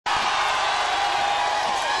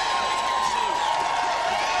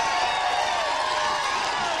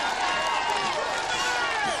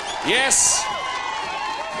Yes.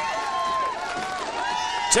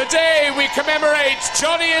 Today we commemorate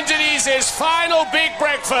Johnny and Denise's final big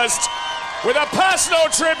breakfast with a personal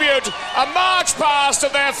tribute, a march past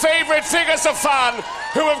of their favourite figures of fun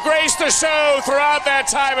who have graced the show throughout their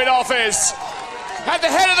time in office. At the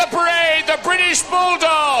head of the parade, the British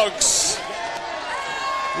Bulldogs.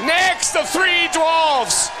 Next, the Three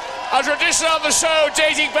Dwarfs, a tradition on the show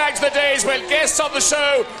dating back to the days when guests on the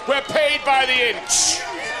show were paid by the inch.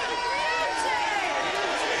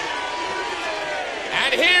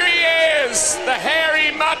 And here he is, the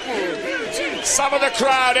hairy mutton. Some of the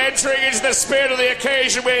crowd entering into the spirit of the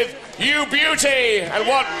occasion with "You Beauty," and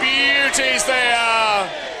what beauties they are.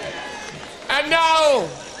 And now,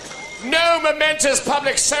 no momentous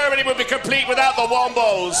public ceremony would be complete without the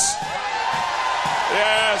Wombles.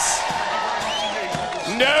 Yes.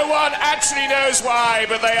 No one actually knows why,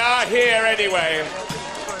 but they are here anyway.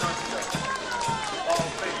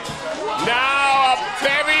 Now, a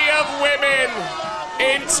bevy of women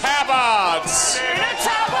in tabards.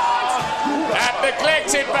 A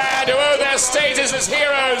neglected band who owe their status as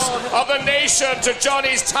heroes of the nation to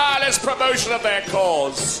Johnny's tireless promotion of their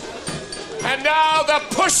cause. And now the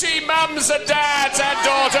pushy mums and dads and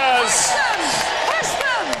daughters. Push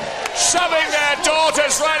them! Shoving their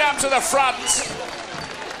daughters right up to the front.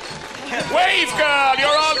 Wave, girl,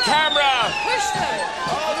 you're on camera. Push them.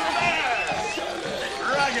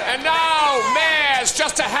 And now, mayors,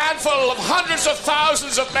 just a handful of hundreds of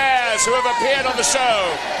thousands of mayors who have appeared on the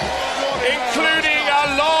show, including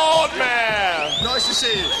a Lord Mayor. Nice to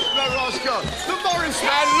see you. No, Roscoe. The Morris.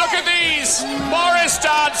 And look at these Morris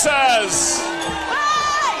dancers,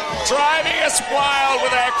 driving us wild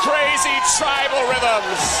with their crazy tribal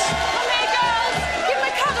rhythms.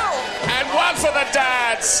 And one for the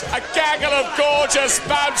dads, a gaggle of gorgeous,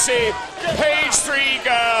 bouncy Page 3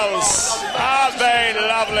 girls. Aren't they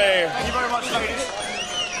lovely? Thank you very much, ladies.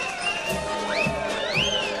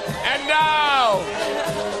 And now,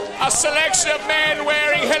 a selection of men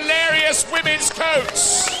wearing hilarious women's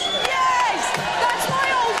coats. Yes! That's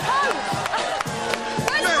my old coat!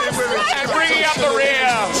 And bringing up the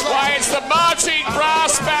rear, why, it's the marching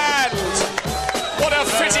brass band. What a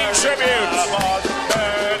fitting tribute.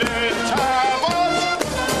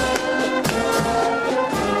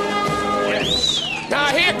 Now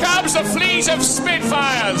here comes the fleet of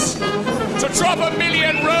Spitfires to drop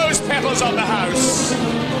 1,000,000 rose petals on the house.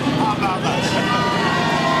 How about that?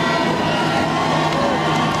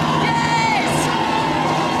 Yes!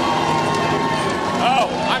 Oh,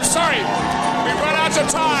 I'm sorry. We've run out of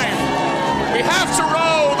time. We have to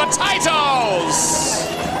roll the titles.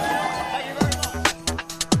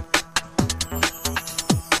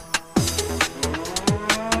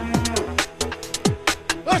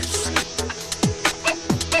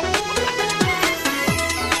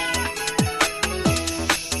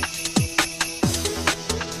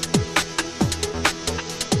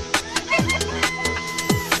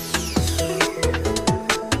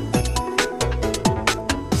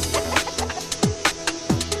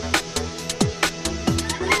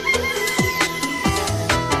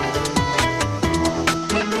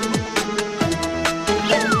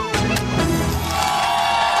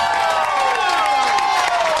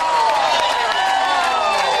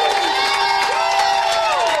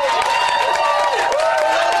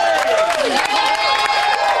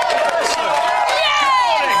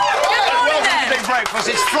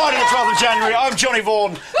 It's Friday the 12th of January. I'm Johnny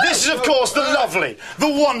Vaughan. This is, of course, the lovely, the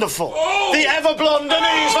wonderful, the ever-blonde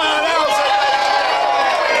Denise.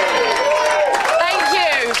 Thank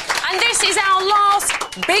you. And this is our last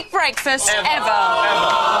big breakfast ever.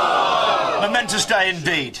 Momentous day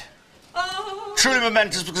indeed. Truly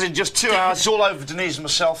momentous because in just 2 hours it's all over for Denise and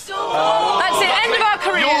myself. That's the end of our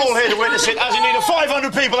careers. You're all here to witness it, as indeed are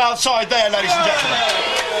 500 people outside there, ladies and gentlemen.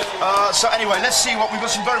 So anyway, let's see what we've got.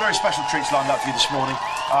 Some very, very special treats lined up for you this morning.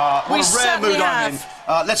 What a rare mood I'm in.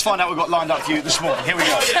 Let's find out what we've got lined up for you this morning. Here we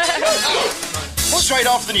go. Straight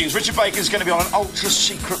after the news, Richard Bacon's going to be on an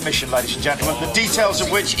ultra-secret mission, ladies and gentlemen, the details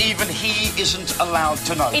of which even he isn't allowed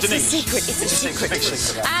to know. It's Denise. a secret, it's a secret. Big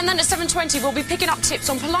secret. And then at 7:20, we'll be picking up tips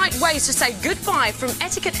on polite ways to say goodbye from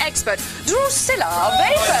etiquette expert Drusilla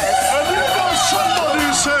Vapers. And you got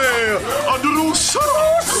somebody say, Drusilla?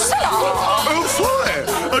 Oh, fine.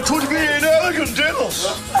 It would be an elegant deals.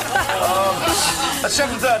 At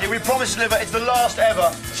 7:30, we promise to deliver. It's the last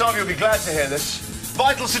ever. Some of you will be glad to hear this.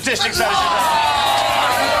 Vital statistics, ladies and gentlemen.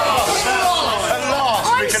 At last,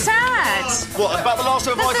 I'm sad. What, about the last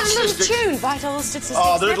ever Vital There's a statistics? little tune, Vital Statistics.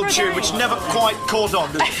 Oh, the little never tune, again. which never quite caught on,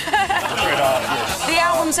 did it? The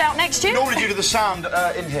album's out next year. Normally due to the sound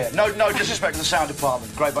in here. No disrespect to the sound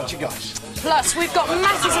department. Great bunch of guys. Plus, we've got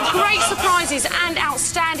masses of great surprises and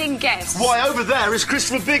outstanding guests. Why, over there is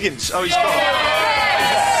Christopher Biggins. Oh, he's gone.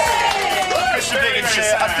 Christopher Biggins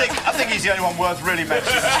here. I think he's the only one worth really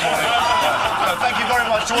mentioning this morning. Thank you very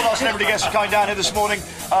much to all our celebrity guests for coming down here this morning.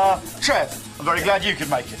 Trev, I'm very glad you could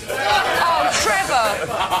make it. Oh, Trevor.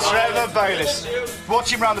 Trevor Bayliss.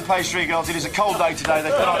 Watch him round the pastry, girls. It is a cold day today. They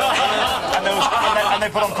put on, and they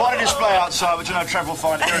put on quite a display outside, which I know Trev will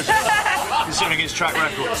find irritating, considering his track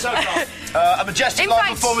record. A majestic live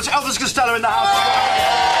performance. Elvis Costello in the house.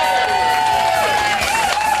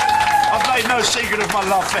 I've made no secret of my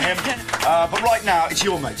love for him, but right now it's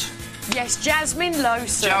your mate. Yes, Jasmine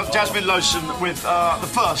Lowson. Jasmine Lowson with the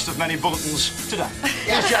first of many bulletins today.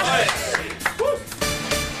 Yes, Jasmine.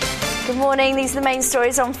 Good morning. These are the main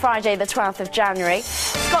stories on Friday, the 12th of January.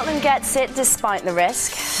 Scotland gets it despite the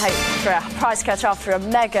risk. Hope for a price cut after a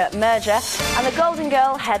mega merger. And the Golden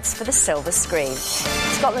Girl heads for the silver screen.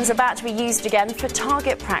 Scotland's about to be used again for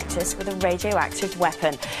target practice with a radioactive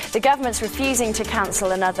weapon. The government's refusing to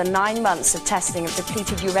cancel another 9 months of testing of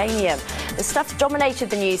depleted uranium. The stuff dominated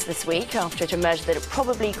the news this week after it emerged that it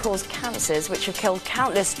probably caused cancers which have killed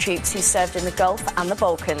countless troops who served in the Gulf and the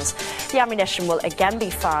Balkans. The ammunition will again be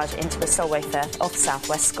fired into the Solway Firth of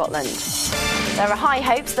southwest Scotland. There are high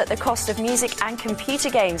hopes that the cost of music and computer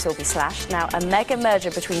games will be slashed. Now, a mega merger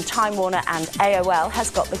between Time Warner and AOL has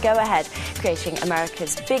got the go-ahead, creating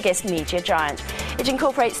America's biggest media giant. It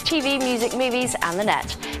incorporates TV, music, movies and the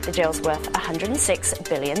net. The deal's worth $106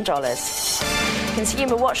 billion.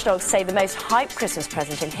 Consumer watchdogs say the most hyped Christmas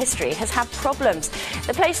present in history has had problems.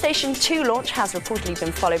 The PlayStation 2 launch has reportedly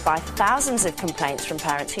been followed by thousands of complaints from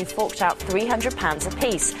parents who forked out £300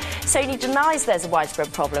 apiece. Sony denies there's a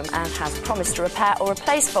widespread problem and has promised to repair or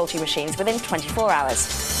replace faulty machines within 24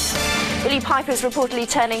 hours. Billie Piper's reportedly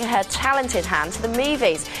turning her talented hand to the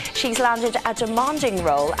movies. She's landed a demanding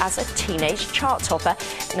role as a teenage chart topper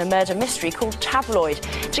in a murder mystery called Tabloid.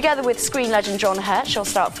 Together with screen legend John Hurt, she'll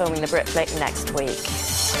start filming the Brit flick next week.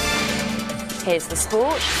 Here's the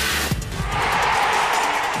sport.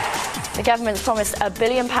 The government's promised a £1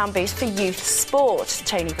 billion boost for youth sport.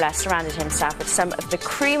 Tony Blair surrounded himself with some of the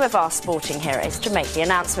cream of our sporting heroes to make the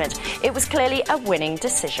announcement. It was clearly a winning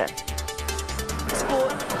decision.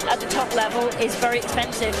 Sport at the top level is very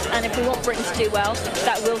expensive, and if we want Britain to do well,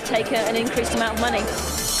 that will take an increased amount of money.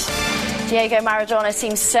 Diego Maradona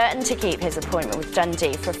seems certain to keep his appointment with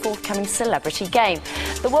Dundee for a forthcoming celebrity game.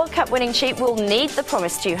 The World Cup winning cheat will need the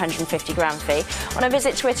promised £250 fee. On a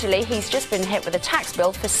visit to Italy, he's just been hit with a tax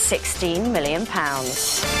bill for £16 million.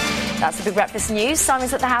 That's the Big Breakfast News.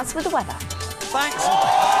 Simon's at the house with the weather. Thanks.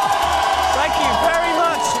 Thank you very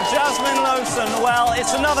much, Jasmine Lowson. Well,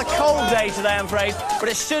 it's another cold day today, I'm afraid, but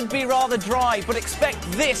it should be rather dry. But expect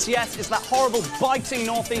this, yes, it's that horrible biting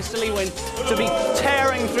northeasterly wind to be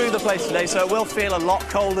tearing through the place today, so it will feel a lot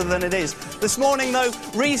colder than it is. This morning, though,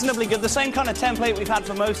 reasonably good. The same kind of template we've had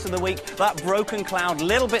for most of the week. That broken cloud,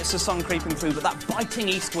 little bits of sun creeping through, but that biting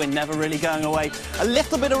east wind never really going away. A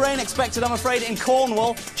little bit of rain expected, I'm afraid, in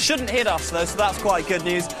Cornwall. Shouldn't hit us, though, so that's quite good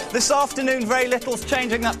news. This afternoon, very little's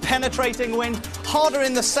changing. That penetrating wind, harder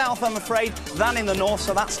in the south, I'm afraid, than in the north,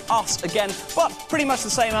 so that's us again. But pretty much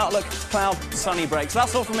the same outlook, cloud, sunny breaks.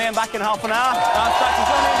 That's all from me. I'm back in half an hour. Now it's back to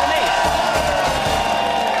Johnny and Denise.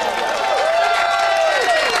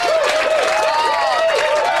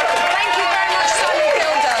 Thank you very much, Simon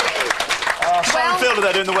Feilder. Simon Feilder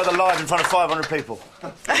there doing the weather live in front of 500 people.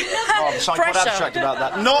 There's something quite abstract about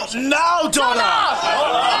that. Not now, Donna!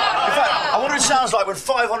 In fact, I wonder what it sounds like when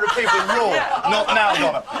 500 people roar. Not now,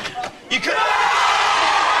 Donna. You could...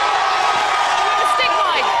 Stick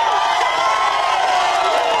mic.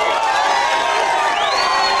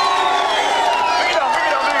 Bring it on.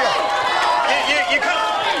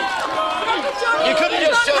 You couldn't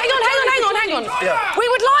just... Hang on. Yeah. We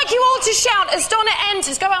would like you all to shout as Donna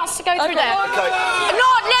enters. Go through there. Okay.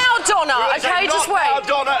 Not now, Donna. Okay, just wait. Not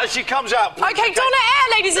now, Donna, as she comes out. Please. Okay, Donna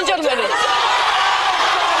Air, ladies and gentlemen.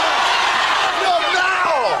 Not now!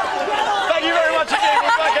 Thank you very much indeed.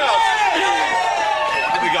 We're back out.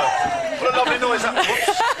 Here we go. What a lovely noise that was.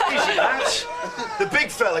 Easy, lads. The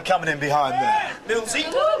big fella coming in behind there. Millsy.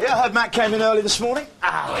 Yeah, I heard Matt came in early this morning.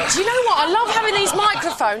 Do you know what? I love having these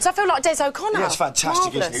microphones. I feel like Des O'Connor. Yeah, it's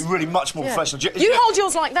fantastic, Marvellous. Isn't it? Really much more professional. You hold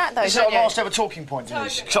yours like that, though, This is don't our you? last ever talking point,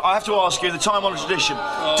 Denise. So I have to ask you, the time-honoured tradition,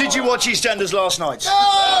 did you watch EastEnders last night?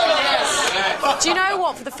 Yes. Do you know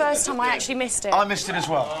what? For the first time, I actually missed it. I missed it as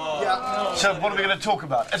well. Yeah. So what are we going to talk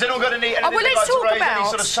about? Has anyone got any well, let's talk any about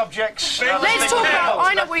sort of subjects? Let's talk about.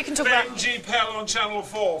 I know what we can talk about. Benji Pell on Channel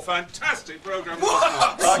 4. Fantastic programme.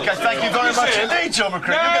 Okay, thank you very much indeed, John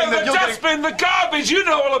McCready. No, Jasmine, the garbage. You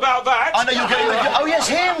know all about that. I know you're getting. Oh yes,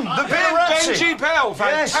 him, the Benji Pell.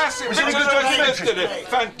 Fantastic. Was it a good documentary?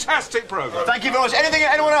 Fantastic programme. Thank you very much.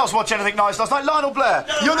 Anyone else watch anything nice last night? Lionel Blair,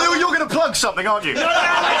 you're going to plug something, aren't you? You're going to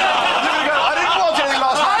go. I didn't watch anything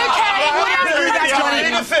last night. That's Johnny.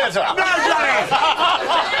 In the theatre. No, Johnny.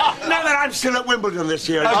 Now that I'm still at Wimbledon this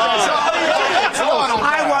year.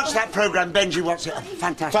 I watched that programme. Benji watched it.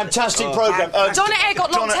 Fantastic programme. Donna Air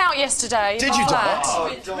got locked out yesterday. Did you, Donna?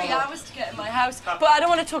 It took 3 hours to get in my house, but I don't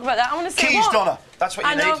want to talk about that. I want to say Keys, Donna. That's what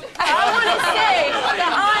you need. I want to say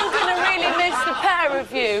that I'm going to really miss the pair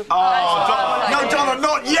of you. No, Donna,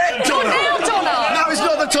 not yet, Donna. Now, Donna. Now is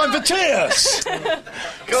not the time for tears.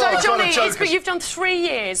 So, Johnny, you've done 3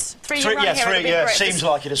 years. 3 years running here at the Big Breakfast. Seems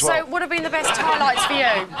like it as well. So, what have been the best highlights for you?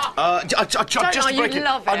 You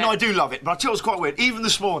love it. No, I do love it, but I tell you what's quite weird. Even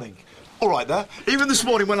this morning, all right there. Even this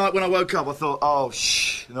morning when I woke up, I thought, oh,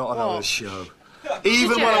 not another show.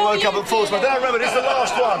 Even when I woke up at 4, then I remembered it's the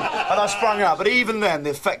last one, and I sprung out. But even then, the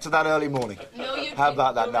effect of that early morning. How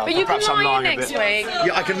about that now? But you can lie in next week.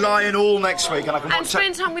 Yeah, I can lie in all next week, and I can. And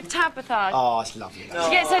spend time with Tabitha. Oh, it's lovely. She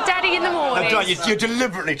gets her daddy in the morning. You're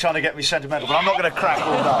deliberately trying to get me sentimental, but I'm not going to crack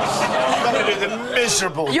all night. I'm not going to do the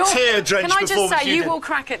miserable, tear-drenched performance. Can I just say, you will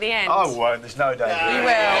crack at the end? I won't. There's no danger. You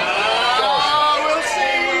will. We'll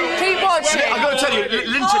see. Keep watching. I've got to tell you,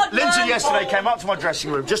 Linton yesterday came up to my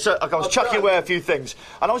dressing room. I was chucking away a few things,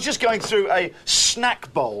 and I was just going through a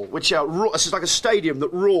snack bowl, which is like a stadium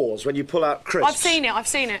that roars when you pull out crisps. I've seen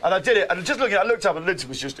it. And I did it, and just looking at it, I looked up, and Linton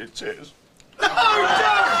was just in tears. No,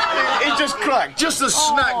 he just cracked. Just the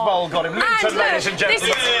snack bowl got him. Linton, ladies and gentlemen,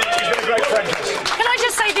 he's been a great friend. Can I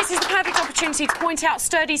just say this is the perfect opportunity to point out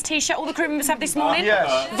Sturdy's T-shirt all the crew members have this morning?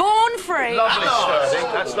 Yes. Vaughan free. Lovely, Sturdy.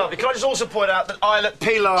 That's lovely. Can I just also point out that Islet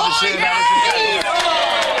Pilar is here now?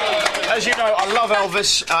 As you know, I love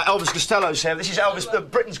Elvis. Elvis Costello's here. This is Elvis, the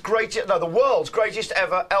world's greatest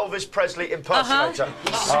ever Elvis Presley impersonator.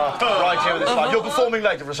 Right here with this line. You're performing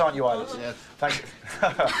later for us, aren't you, Islet? Yes. Thank you.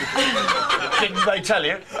 Didn't they tell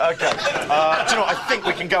you? Okay. Do you know what? I think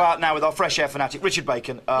we can go out now with our fresh air fanatic, Richard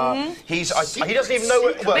Bacon. He doesn't even know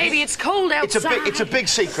where... Well, maybe it's cold outside. It's a big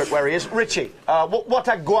secret where he is. Richie, what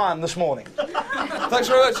a guan this morning? Thanks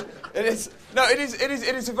very much. It is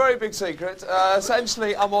a very big secret.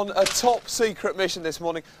 Essentially, I'm on a top secret mission this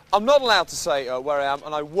morning. I'm not allowed to say where I am,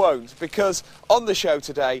 and I won't, because on the show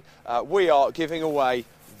today, we are giving away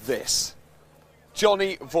this.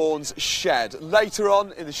 Johnny Vaughan's shed. Later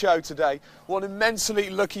on in the show today, one immensely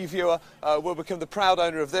lucky viewer will become the proud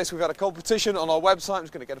owner of this. We've had a competition on our website. I'm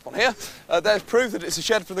just going to get up on here. There's proof that it's a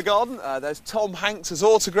shed from the garden. There's Tom Hanks'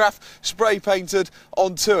 autograph spray painted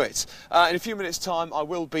onto it. In a few minutes' time, I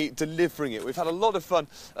will be delivering it. We've had a lot of fun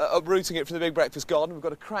uprooting it from the Big Breakfast garden. We've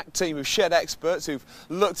got a crack team of shed experts who've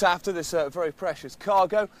looked after this very precious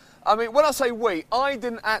cargo. I mean, when I say we, I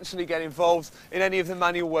didn't actually get involved in any of the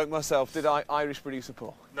manual work myself, did I, Irish producer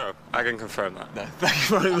Paul? No, I can confirm that. No, thank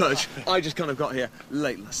you very much. I just kind of got here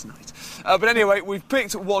late last night. But anyway, we've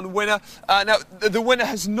picked one winner. Now, the winner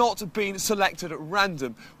has not been selected at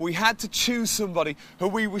random. We had to choose somebody who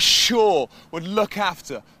we were sure would look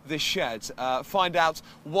after this shed. Find out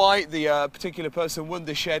why the particular person won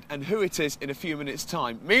this shed and who it is in a few minutes'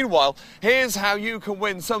 time. Meanwhile, here's how you can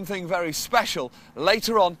win something very special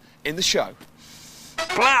later on in the show.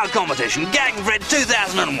 Cloud competition, Gang for It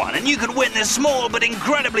 2001, and you could win this small but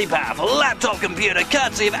incredibly powerful laptop computer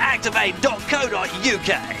courtesy of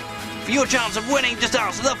activate.co.uk. For your chance of winning, just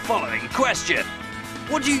answer the following question.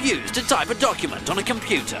 What do you use to type a document on a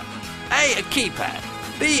computer? A keypad,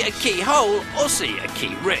 B, a keyhole, or C, a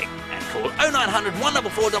key ring? And call 0900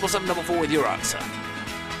 144 7744 with your answer.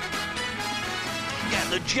 Get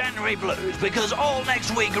the January blues, because all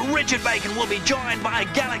next week Richard Bacon will be joined by a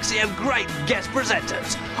galaxy of great guest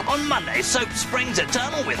presenters. On Monday, Soap Springs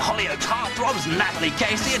Eternal with Hollyoaks heartthrobs Natalie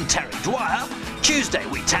Casey and Terry Dwyer. Tuesday,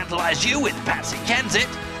 we tantalise you with Patsy Kensit.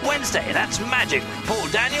 Wednesday, That's Magic with Paul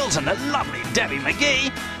Daniels and the lovely Debbie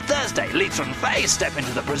McGee. Thursday, Lita and Faye step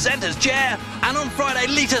into the presenter's chair. And on Friday,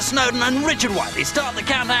 Lita Snowden and Richard Whiteley start the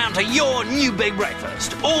countdown to your new Big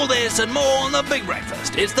Breakfast. All this and more on the Big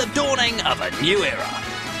Breakfast. It's the dawning of a new era.